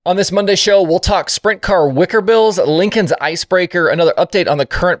On this Monday show, we'll talk sprint car wicker bills, Lincoln's Icebreaker, another update on the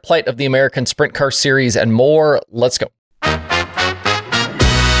current plight of the American Sprint Car Series, and more. Let's go.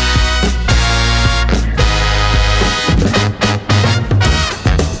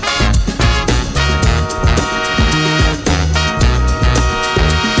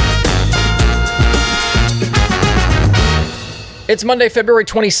 It's Monday, February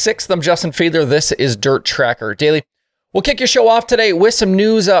 26th. I'm Justin Fiedler. This is Dirt Tracker Daily. We'll kick your show off today with some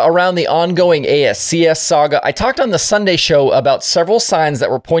news around the ongoing ASCS saga. I talked on the Sunday show about several signs that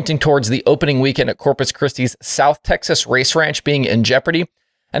were pointing towards the opening weekend at Corpus Christi's South Texas Race Ranch being in jeopardy,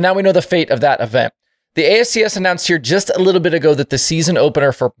 and now we know the fate of that event. The ASCS announced here just a little bit ago that the season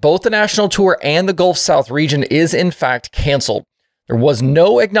opener for both the National Tour and the Gulf South region is in fact canceled. There was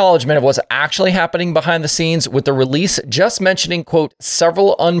no acknowledgement of what's actually happening behind the scenes, with the release just mentioning, quote,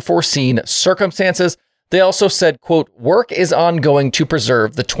 several unforeseen circumstances. They also said, quote, work is ongoing to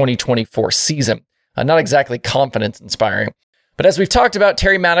preserve the 2024 season. Not exactly confidence inspiring. But as we've talked about,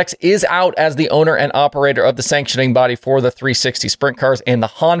 Terry Maddox is out as the owner and operator of the sanctioning body for the 360 sprint cars, and the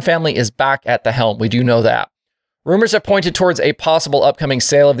Hahn family is back at the helm. We do know that. Rumors have pointed towards a possible upcoming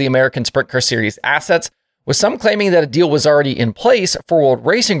sale of the American Sprint Car Series assets, with some claiming that a deal was already in place for World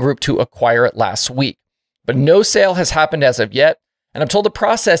Racing Group to acquire it last week. But no sale has happened as of yet, and I'm told the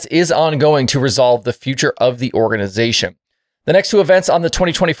process is ongoing to resolve the future of the organization. The next two events on the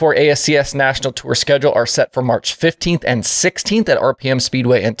 2024 ASCS National Tour schedule are set for March 15th and 16th at RPM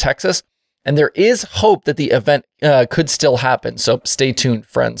Speedway in Texas, and there is hope that the event could still happen, so stay tuned,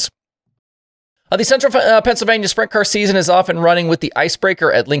 friends. The Central Pennsylvania Sprint Car season is off and running with the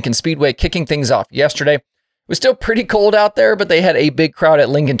Icebreaker at Lincoln Speedway kicking things off yesterday. It was still pretty cold out there, but they had a big crowd at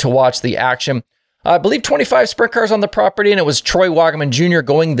Lincoln to watch the action. I believe 25 sprint cars on the property, and it was Troy Wagaman Jr.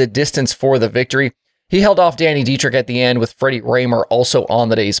 going the distance for the victory. He held off Danny Dietrich at the end, with Freddie Raymer also on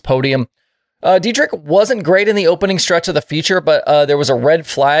the day's podium. Dietrich wasn't great in the opening stretch of the feature, but there was a red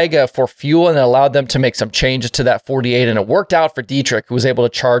flag for fuel, and it allowed them to make some changes to that 48, and it worked out for Dietrich, who was able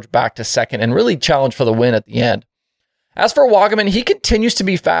to charge back to second and really challenge for the win at the end. As for Wagaman, he continues to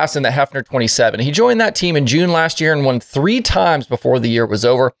be fast in the Hefner 27. He joined that team in June last year and won 3 times before the year was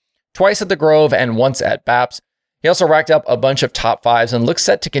over. Twice at the Grove and once at BAPS. He also racked up a bunch of top fives and looks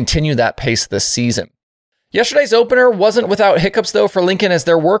set to continue that pace this season. Yesterday's opener wasn't without hiccups though for Lincoln, as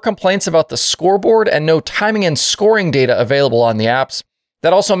there were complaints about the scoreboard and no timing and scoring data available on the apps.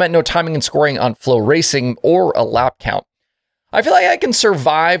 That also meant no timing and scoring on Flow Racing or a lap count. I feel like I can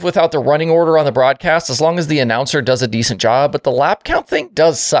survive without the running order on the broadcast as long as the announcer does a decent job, but the lap count thing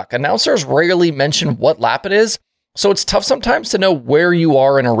does suck. Announcers rarely mention what lap it is, so it's tough sometimes to know where you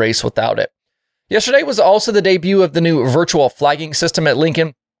are in a race without it. Yesterday was also the debut of the new virtual flagging system at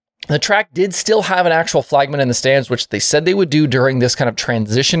Lincoln. The track did still have an actual flagman in the stands, which they said they would do during this kind of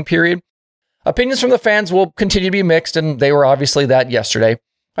transition period. Opinions from the fans will continue to be mixed, and they were obviously that yesterday.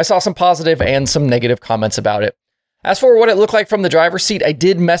 I saw some positive and some negative comments about it. As for what it looked like from the driver's seat, I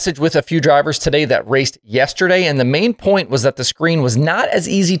did message with a few drivers today that raced yesterday, and the main point was that the screen was not as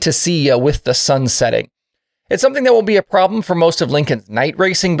easy to see with the sun setting. It's something that will be a problem for most of Lincoln's night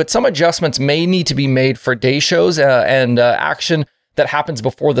racing, but some adjustments may need to be made for day shows and action that happens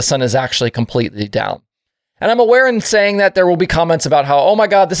before the sun is actually completely down. And I'm aware in saying that there will be comments about how, oh my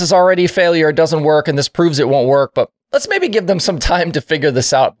God, this is already a failure, it doesn't work, and this proves it won't work, but let's maybe give them some time to figure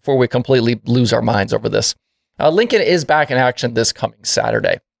this out before we completely lose our minds over this. Lincoln is back in action this coming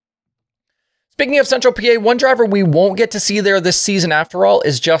Saturday. Speaking of Central PA, one driver we won't get to see there this season after all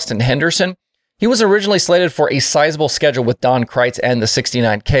is Justin Henderson. He was originally slated for a sizable schedule with Don Kreitz and the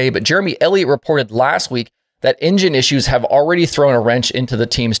 69K, but Jeremy Elliott reported last week that engine issues have already thrown a wrench into the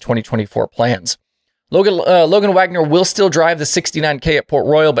team's 2024 plans. Logan Wagner will still drive the 69K at Port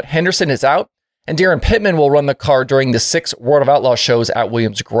Royal, but Henderson is out, and Darren Pittman will run the car during the 6 World of Outlaws shows at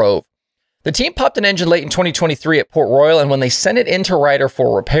Williams Grove. The team popped an engine late in 2023 at Port Royal, and when they sent it into Ryder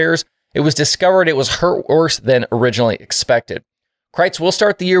for repairs, it was discovered it was hurt worse than originally expected. Kreitz will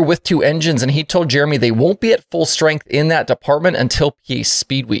start the year with 2 engines, and he told Jeremy they won't be at full strength in that department until PA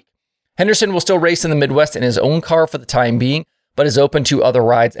Speed Week. Henderson will still race in the Midwest in his own car for the time being, but is open to other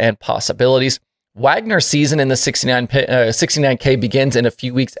rides and possibilities. Wagner's season in the 69K begins in a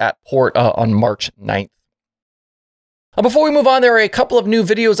few weeks at Port on March 9th. Before we move on, there are a couple of new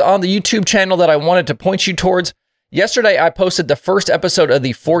videos on the YouTube channel that I wanted to point you towards. Yesterday, I posted the first episode of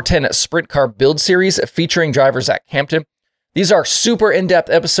the 410 Sprint Car Build Series featuring drivers at Campton. These are super in-depth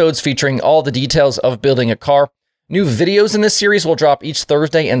episodes featuring all the details of building a car. New videos in this series will drop each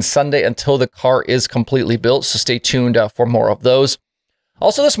Thursday and Sunday until the car is completely built, so stay tuned for more of those.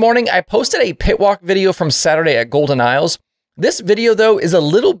 Also this morning, I posted a pit walk video from Saturday at Golden Isles. This video, though, is a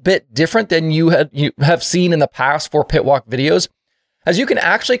little bit different than you have seen in the past for pit walk videos, as you can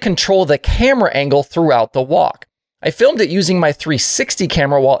actually control the camera angle throughout the walk. I filmed it using my 360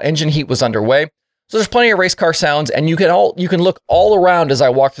 camera while engine heat was underway, so there's plenty of race car sounds, and you can look all around as I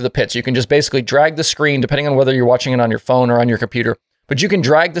walk through the pits. You can just basically drag the screen, depending on whether you're watching it on your phone or on your computer, but you can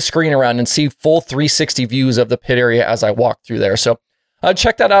drag the screen around and see full 360 views of the pit area as I walk through there. So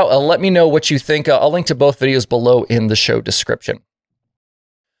check that out. Let me know what you think. I'll link to both videos below in the show description.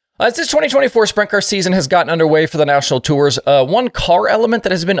 As this 2024 sprint car season has gotten underway for the national tours, one car element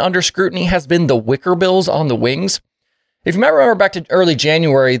that has been under scrutiny has been the wicker bills on the wings. If you might remember back to early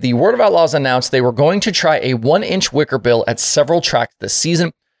January, the World of Outlaws announced they were going to try a 1-inch wicker bill at several tracks this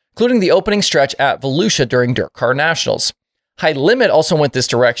season, including the opening stretch at Volusia during Dirt Car Nationals. High Limit also went this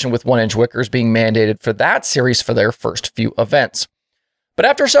direction, with 1-inch wickers being mandated for that series for their first few events. But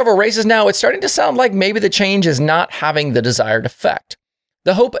after several races now, it's starting to sound like maybe the change is not having the desired effect.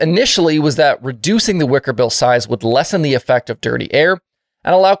 The hope initially was that reducing the wicker bill size would lessen the effect of dirty air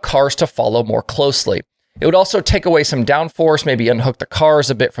and allow cars to follow more closely. It would also take away some downforce, maybe unhook the cars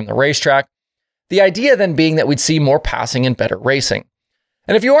a bit from the racetrack. The idea then being that we'd see more passing and better racing.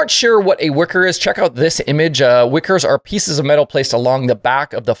 And if you aren't sure what a wicker is, check out this image. Wickers are pieces of metal placed along the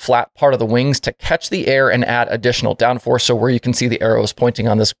back of the flat part of the wings to catch the air and add additional downforce. So where you can see the arrows pointing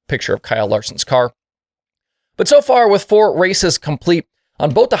on this picture of Kyle Larson's car. But so far, with 4 races complete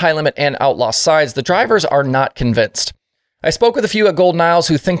on both the High Limit and Outlaw sides, the drivers are not convinced. I spoke with a few at Golden Isles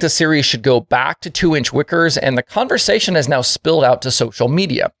who think the series should go back to 2-inch wickers, and the conversation has now spilled out to social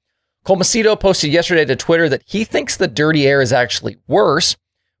media. Cole Macedo posted yesterday to Twitter that he thinks the dirty air is actually worse.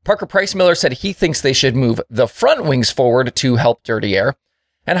 Parker Price Miller said he thinks they should move the front wings forward to help dirty air.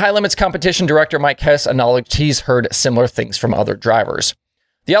 And High Limit's competition director Mike Hess acknowledged he's heard similar things from other drivers.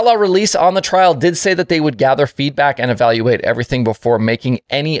 The Outlaw release on the trial did say that they would gather feedback and evaluate everything before making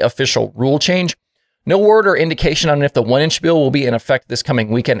any official rule change. No word or indication on if the 1-inch bill will be in effect this coming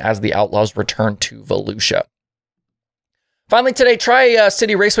weekend as the Outlaws return to Volusia. Finally today,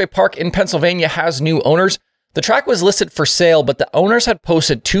 Tri-City Raceway Park in Pennsylvania has new owners. The track was listed for sale, but the owners had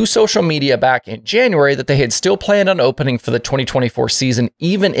posted to social media back in January that they had still planned on opening for the 2024 season,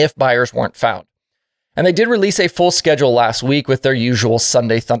 even if buyers weren't found. And they did release a full schedule last week with their usual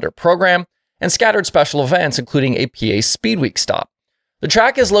Sunday Thunder program and scattered special events, including a PA Speed Week stop. The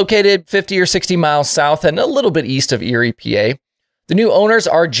track is located 50 or 60 miles south and a little bit east of Erie, PA. The new owners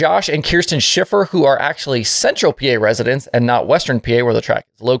are Josh and Kirsten Schiffer, who are actually Central PA residents and not Western PA, where the track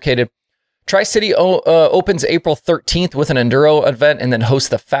is located. Tri-City opens April 13th with an enduro event and then hosts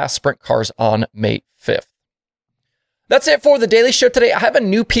the Fast Sprint Cars on May 5th. That's it for the Daily Show today. I have a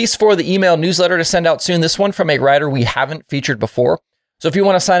new piece for the email newsletter to send out soon. This one from a rider we haven't featured before. So if you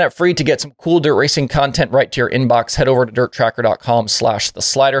want to sign up free to get some cool dirt racing content right to your inbox, head over to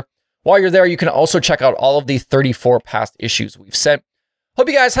dirttracker.com/theslider. While you're there, you can also check out all of the 34 past issues we've sent. Hope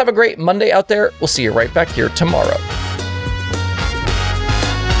you guys have a great Monday out there. We'll see you right back here tomorrow.